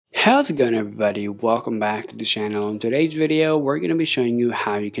How's it going, everybody? Welcome back to the channel. In today's video, we're going to be showing you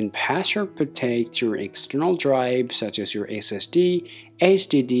how you can password protect your external drive such as your SSD,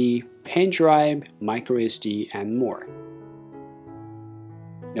 HDD, pen drive, micro SD, and more.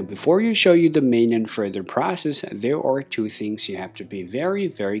 Now, before you show you the main and further process, there are two things you have to be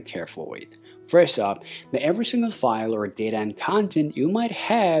very careful with. First up, that every single file or data and content you might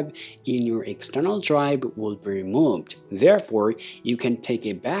have in your external drive will be removed. Therefore, you can take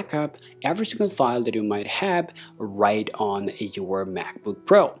a backup every single file that you might have right on your MacBook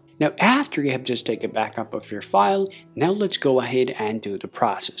Pro. Now, after you have just taken a backup of your file, now let's go ahead and do the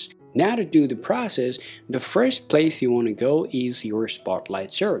process. Now to do the process, the first place you want to go is your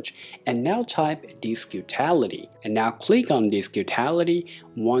Spotlight search, and now type disk utility, and now click on disk utility.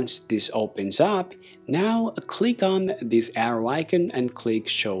 Once this opens up, now click on this arrow icon and click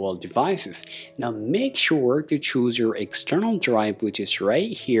show all devices. Now make sure to choose your external drive, which is right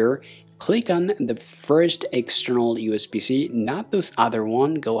here. Click on the first external USB-C, not this other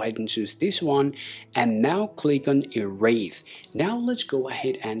one. Go ahead and choose this one, and now click on erase. Now let's go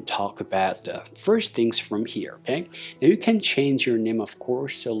ahead and talk about the first things from here. Okay, now you can change your name, of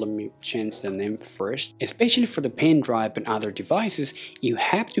course, so let me change the name first. Especially for the pen drive and other devices, you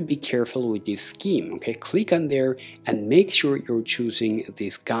have to be careful with this scheme. Okay, click on there and make sure you're choosing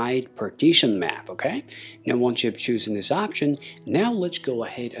this guide partition map. Okay, now once you have chosen this option, now let's go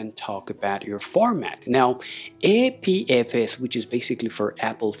ahead and talk about your format. Now, APFS, which is basically for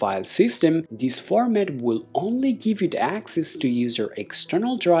Apple File System, this format will only give you the access to use your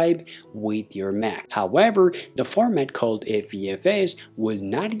external drive with your Mac. However, the format called APFS will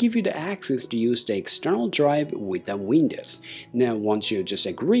not give you the access to use the external drive with the Windows. Now, once you just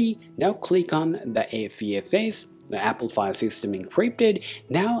agree, now click on the APFS, the Apple File System encrypted.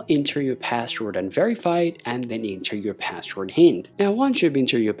 Now enter your password and verified, and then enter your password hint. Now once you've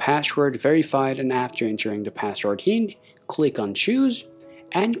entered your password, verified, and after entering the password hint, click on choose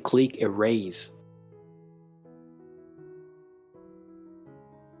and click erase.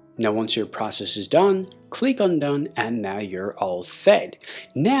 Now once your process is done, click on done, and now you're all set.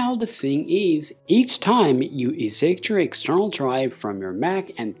 Now the thing is, each time you eject your external drive from your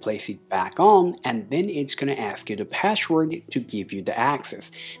Mac and place it back on, and then it's going to ask you the password to give you the access.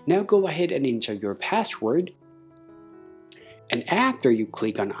 Now go ahead and enter your password. And after you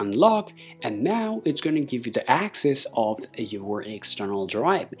click on unlock, and now it's going to give you the access of your external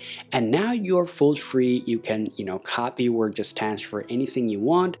drive. And now you're full free. You can, copy or just transfer anything you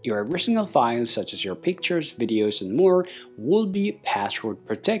want. Your every single files, such as your pictures, videos, and more, will be password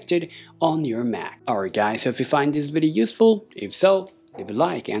protected on your Mac. Alright guys, so if you find this video useful, if so, leave a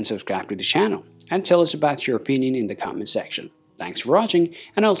like and subscribe to the channel. And tell us about your opinion in the comment section. Thanks for watching,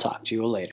 and I'll talk to you later.